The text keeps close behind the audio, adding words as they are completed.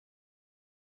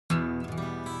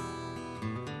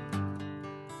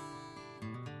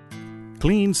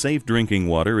Clean, safe drinking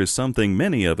water is something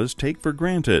many of us take for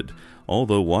granted.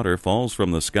 Although water falls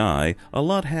from the sky, a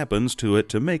lot happens to it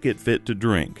to make it fit to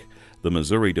drink. The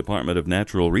Missouri Department of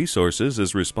Natural Resources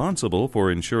is responsible for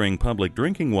ensuring public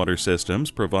drinking water systems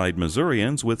provide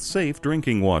Missourians with safe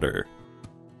drinking water.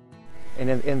 And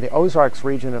in the Ozarks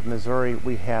region of Missouri,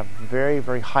 we have very,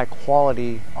 very high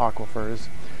quality aquifers.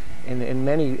 In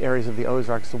many areas of the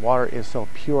Ozarks, the water is so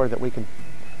pure that we can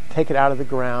take it out of the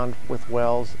ground with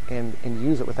wells and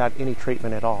use it without any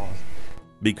treatment at all.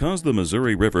 Because the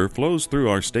Missouri River flows through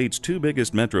our state's two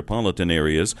biggest metropolitan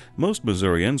areas, most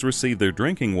Missourians receive their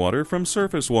drinking water from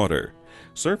surface water.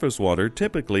 Surface water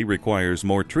typically requires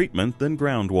more treatment than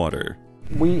groundwater.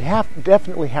 We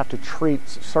definitely have to treat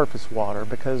surface water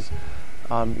because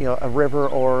a river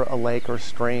or a lake or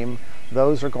stream,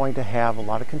 those are going to have a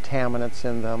lot of contaminants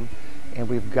in them, and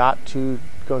we've got to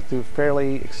go through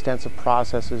fairly extensive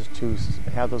processes to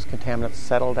have those contaminants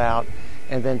settled out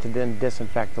and then to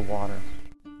disinfect the water.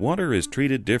 Water is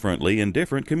treated differently in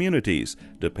different communities,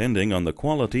 depending on the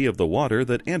quality of the water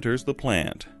that enters the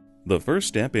plant. The first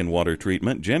step in water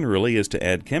treatment generally is to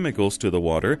add chemicals to the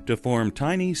water to form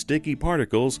tiny sticky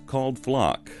particles called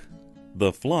floc.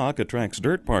 The floc attracts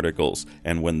dirt particles,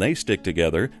 and when they stick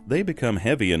together, they become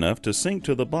heavy enough to sink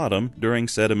to the bottom during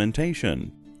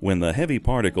sedimentation. When the heavy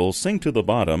particles sink to the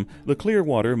bottom, the clear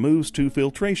water moves to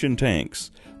filtration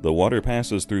tanks. The water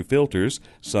passes through filters,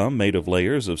 some made of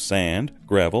layers of sand,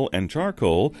 gravel, and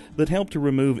charcoal that help to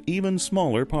remove even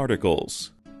smaller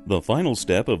particles. The final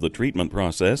step of the treatment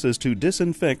process is to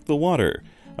disinfect the water.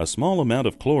 A small amount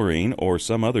of chlorine or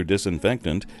some other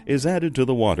disinfectant is added to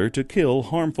the water to kill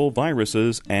harmful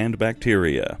viruses and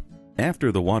bacteria.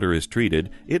 After the water is treated,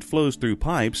 it flows through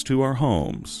pipes to our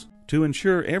homes. To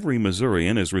ensure every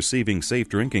Missourian is receiving safe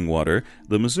drinking water,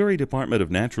 the Missouri Department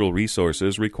of Natural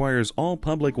Resources requires all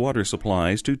public water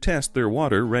supplies to test their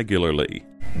water regularly.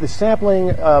 The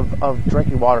sampling of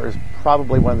drinking water is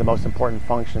probably one of the most important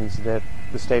functions that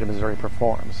the state of Missouri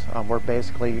performs. We're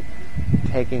basically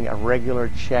taking a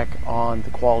regular check on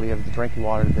the quality of the drinking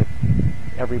water that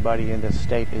everybody in this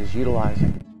state is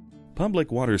utilizing.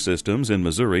 Public water systems in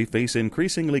Missouri face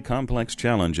increasingly complex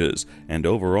challenges, and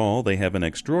overall they have an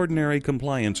extraordinary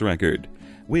compliance record.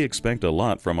 We expect a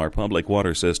lot from our public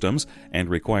water systems and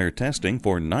require testing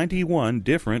for 91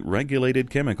 different regulated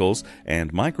chemicals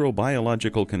and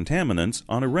microbiological contaminants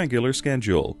on a regular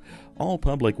schedule. All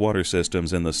public water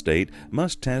systems in the state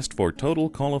must test for total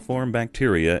coliform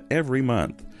bacteria every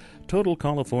month. Total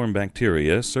coliform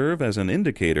bacteria serve as an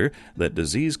indicator that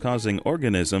disease-causing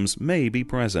organisms may be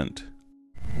present.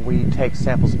 We take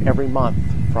samples every month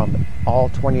from all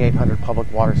 2,800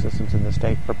 public water systems in the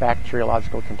state for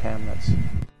bacteriological contaminants.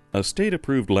 A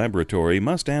state-approved laboratory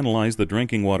must analyze the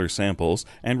drinking water samples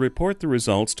and report the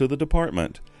results to the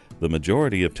department. The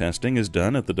majority of testing is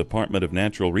done at the Department of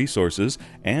Natural Resources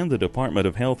and the Department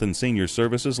of Health and Senior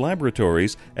Services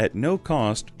laboratories at no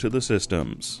cost to the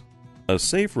systems. A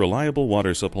safe, reliable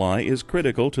water supply is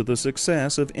critical to the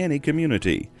success of any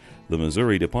community. The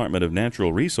Missouri Department of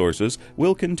Natural Resources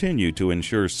will continue to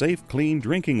ensure safe, clean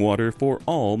drinking water for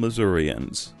all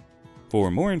Missourians. For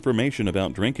more information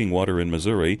about drinking water in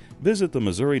Missouri, visit the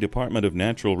Missouri Department of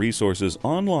Natural Resources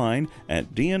online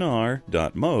at dnr.mo.gov.